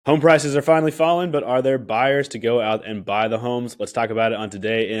Home prices are finally falling, but are there buyers to go out and buy the homes? Let's talk about it on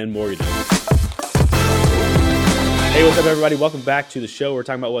Today in Mortgage. Hey, what's up, everybody? Welcome back to the show. We're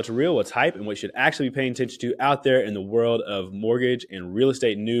talking about what's real, what's hype, and what you should actually be paying attention to out there in the world of mortgage and real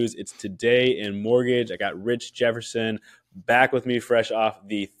estate news. It's Today in Mortgage. I got Rich Jefferson back with me fresh off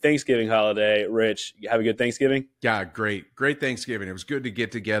the Thanksgiving holiday. Rich, you have a good Thanksgiving? Yeah, great. Great Thanksgiving. It was good to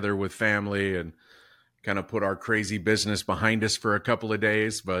get together with family and kind of put our crazy business behind us for a couple of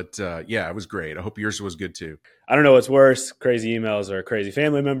days. But yeah, it was great. I hope yours was good too. I don't know what's worse, crazy emails or crazy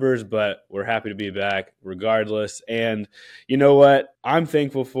family members, but we're happy to be back regardless. And you know what I'm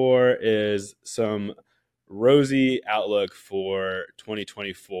thankful for is some rosy outlook for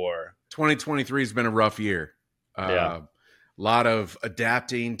 2024. 2023 has been a rough year. Yeah. A lot of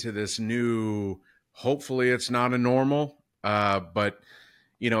adapting to this new, hopefully it's not a normal, but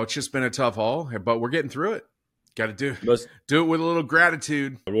you know, it's just been a tough haul, but we're getting through it. Got to do it with a little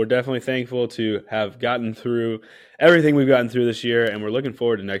gratitude. We're definitely thankful to have gotten through everything we've gotten through this year, and we're looking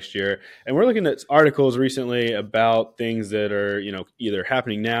forward to next year. And we're looking at articles recently about things that are, either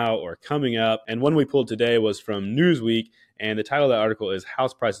happening now or coming up. And one we pulled today was from Newsweek, and the title of that article is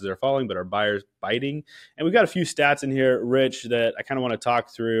 "House Prices Are Falling, But Are Buyers Biting?" And we've got a few stats in here, Rich, that I kind of want to talk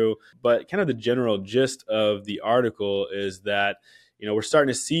through. But kind of the general gist of the article is that we're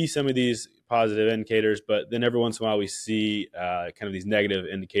starting to see some of these positive indicators, but then every once in a while we see kind of these negative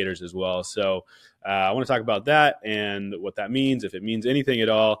indicators as well. So I want to talk about that and what that means, if it means anything at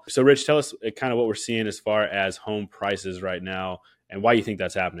all. So Rich, tell us kind of what we're seeing as far as home prices right now and why you think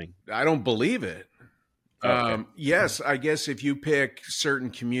that's happening. I don't believe it. Okay. Yes, I guess if you pick certain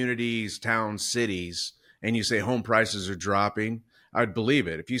communities, towns, cities, and you say home prices are dropping, I'd believe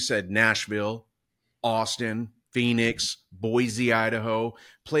it. If you said Nashville, Austin, Phoenix, Boise, Idaho,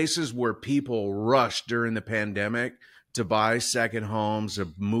 places where people rushed during the pandemic to buy second homes, to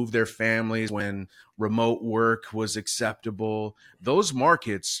move their families when remote work was acceptable. Those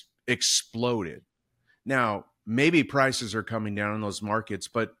markets exploded. Now, maybe prices are coming down in those markets,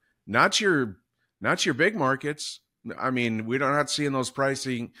 but not your big markets. I mean, we're not seeing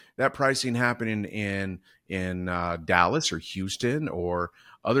that pricing happening in Dallas or Houston or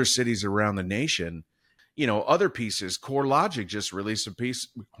other cities around the nation. Other pieces, CoreLogic just released a piece,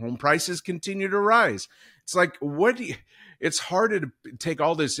 home prices continue to rise. It's like, it's hard to take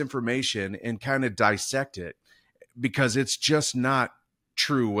all this information and kind of dissect it because it's just not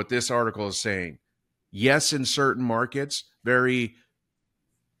true what this article is saying. Yes, in certain markets,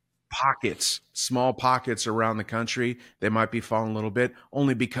 small pockets around the country, they might be falling a little bit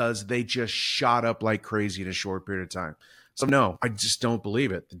only because they just shot up like crazy in a short period of time. So no, I just don't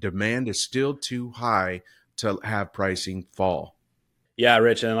believe it. The demand is still too high to have pricing fall. Yeah,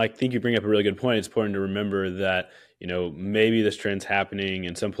 Rich, and I think you bring up a really good point. It's important to remember that, maybe this trend's happening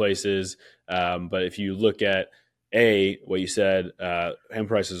in some places, but if you look at what you said, home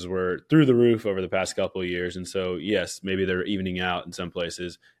prices were through the roof over the past couple of years. And so, yes, maybe they're evening out in some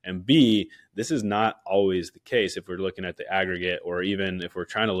places. And B, this is not always the case if we're looking at the aggregate, or even if we're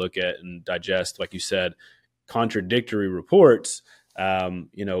trying to look at and digest, like you said, contradictory reports.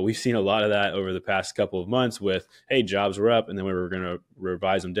 We've seen a lot of that over the past couple of months with, hey, jobs were up and then we were going to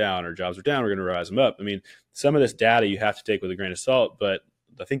revise them down, or jobs were down, we're going to revise them up. I mean, some of this data you have to take with a grain of salt, but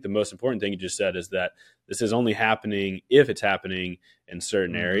I think the most important thing you just said is that this is only happening if it's happening in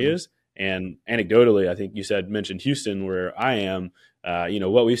certain areas. And anecdotally, I think you mentioned Houston, where I am.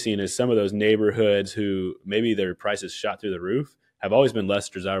 What we've seen is some of those neighborhoods who maybe their prices shot through the roof have always been less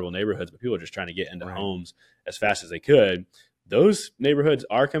desirable neighborhoods, but people are just trying to get into homes as fast as they could. Those neighborhoods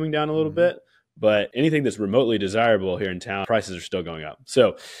are coming down a little bit, but anything that's remotely desirable here in town, prices are still going up.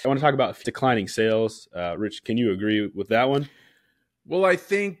 So I want to talk about declining sales. Rich, can you agree with that one? Well, I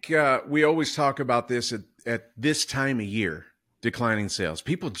think we always talk about this at this time of year, declining sales.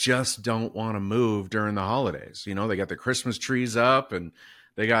 People just don't want to move during the holidays. They got the Christmas trees up and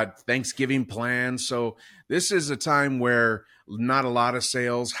they got Thanksgiving plans. So this is a time where not a lot of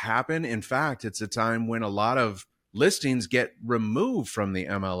sales happen. In fact, it's a time when a lot of listings get removed from the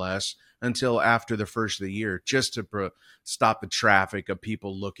MLS until after the first of the year, just to stop the traffic of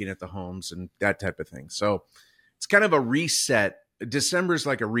people looking at the homes and that type of thing. So it's kind of a reset. December is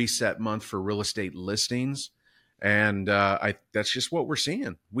like a reset month for real estate listings. And that's just what we're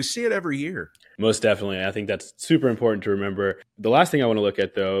seeing. We see it every year. Most definitely. I think that's super important to remember. The last thing I want to look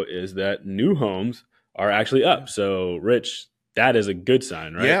at, though, is that new homes are actually up. So, Rich, that is a good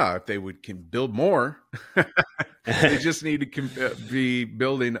sign, right? Yeah, if they can build more. They just need to be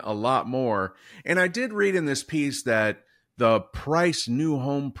building a lot more. And I did read in this piece that the new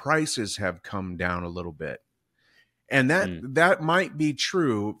home prices have come down a little bit. And that might be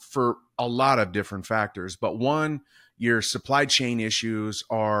true for a lot of different factors. But one, your supply chain issues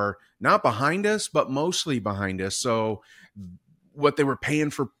are not behind us, but mostly behind us. So what they were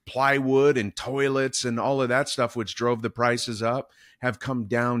paying for plywood and toilets and all of that stuff, which drove the prices up, have come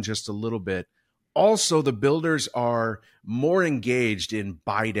down just a little bit. Also, the builders are more engaged in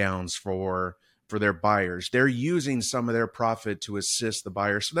buy downs for their buyers. They're using some of their profit to assist the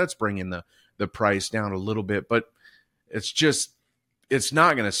buyers. So that's bringing the price down a little bit, but it's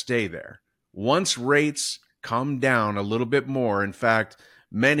not going to stay there. Once rates come down a little bit more, in fact,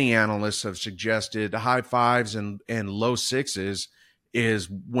 many analysts have suggested high fives and low sixes is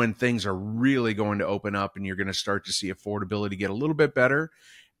when things are really going to open up and you're going to start to see affordability get a little bit better.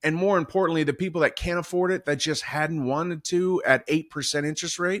 And more importantly, the people that can't afford it, that just hadn't wanted to at 8%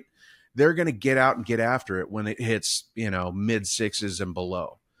 interest rate, they're going to get out and get after it when it hits, mid sixes and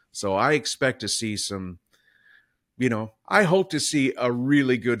below. So I expect to see I hope to see a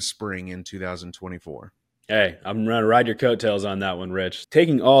really good spring in 2024. Hey, I'm going to ride your coattails on that one, Rich.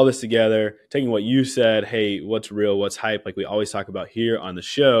 Taking all this together, taking what you said, hey, what's real, what's hype, like we always talk about here on the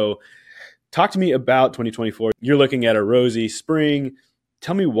show. Talk to me about 2024. You're looking at a rosy spring.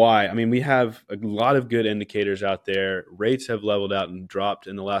 Tell me why. I mean, we have a lot of good indicators out there. Rates have leveled out and dropped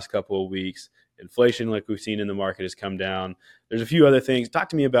in the last couple of weeks. Inflation, like we've seen in the market, has come down. There's a few other things. Talk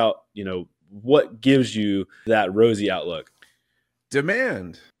to me about, what gives you that rosy outlook?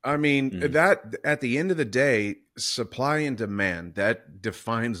 Demand. I mean, that at the end of the day, supply and demand, that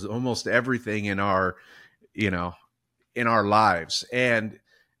defines almost everything in our lives. And,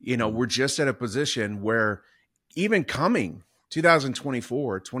 we're just at a position where even coming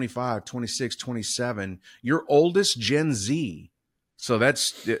 2024, 25, 26, 27, your oldest Gen Z, so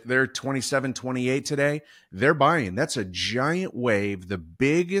they're 27, 28 today, they're buying. That's a giant wave, the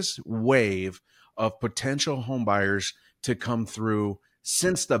biggest wave of potential home buyers to come through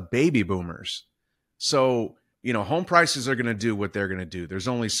since the baby boomers. So, home prices are going to do what they're going to do. There's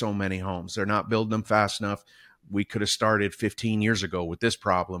only so many homes. They're not building them fast enough. We could have started 15 years ago with this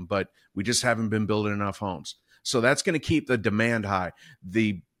problem, but we just haven't been building enough homes. So that's going to keep the demand high.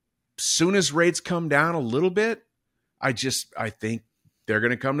 The soon as rates come down a little bit, I think they're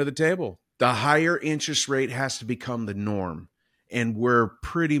going to come to the table. The higher interest rate has to become the norm, and we're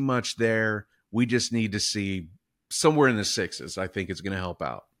pretty much there. We just need to see somewhere in the sixes. I think it's going to help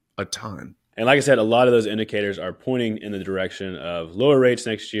out a ton. And like I said, a lot of those indicators are pointing in the direction of lower rates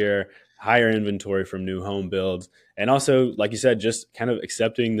next year, higher inventory from new home builds, and also, like you said, just kind of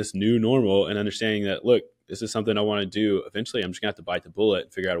accepting this new normal and understanding that, look, this is something I want to do. Eventually, I'm just going to have to bite the bullet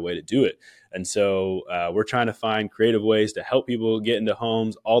and figure out a way to do it. And so we're trying to find creative ways to help people get into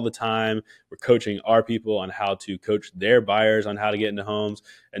homes all the time. We're coaching our people on how to coach their buyers on how to get into homes.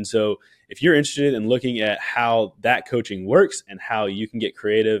 And so if you're interested in looking at how that coaching works and how you can get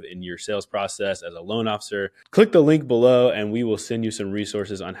creative in your sales process as a loan officer, click the link below and we will send you some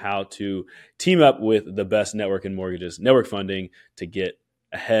resources on how to team up with the best network in mortgages, network funding, to get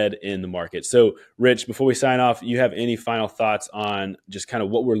ahead in the market. So, Rich, before we sign off, you have any final thoughts on just kind of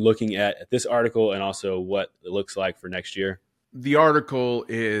what we're looking at this article and also what it looks like for next year? The article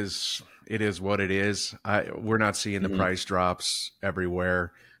is what it is. We're not seeing the price drops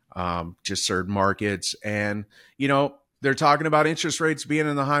everywhere, just certain markets. And, they're talking about interest rates being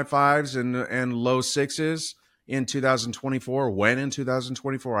in the high fives and low sixes in 2024. When in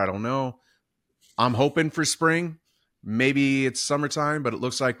 2024? I don't know. I'm hoping for spring. Maybe it's summertime, but it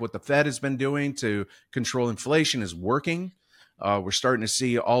looks like what the Fed has been doing to control inflation is working. We're starting to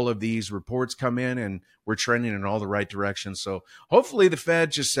see all of these reports come in and we're trending in all the right directions. So hopefully the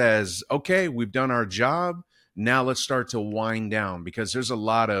Fed just says, okay, we've done our job. Now let's start to wind down, because there's a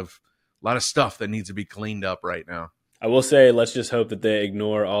lot of stuff that needs to be cleaned up right now. I will say, let's just hope that they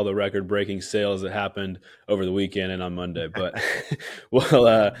ignore all the record-breaking sales that happened over the weekend and on Monday. But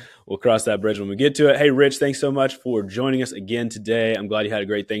we'll cross that bridge when we get to it. Hey, Rich, thanks so much for joining us again today. I'm glad you had a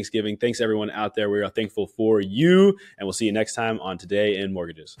great Thanksgiving. Thanks, everyone out there. We are thankful for you, and we'll see you next time on Today in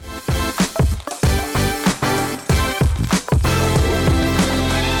Mortgages.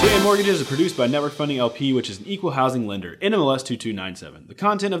 Today in Mortgages is produced by Network Funding LP, which is an equal housing lender, NMLS 2297. The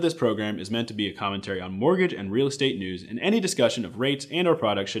content of this program is meant to be a commentary on mortgage and real estate news, and any discussion of rates and or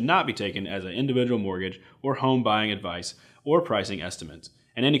products should not be taken as an individual mortgage or home buying advice or pricing estimates.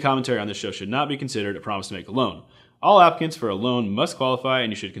 And any commentary on this show should not be considered a promise to make a loan. All applicants for a loan must qualify,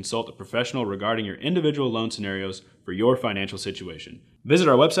 and you should consult a professional regarding your individual loan scenarios for your financial situation. Visit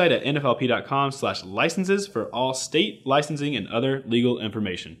our website at nflp.com/licenses for all state licensing and other legal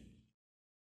information.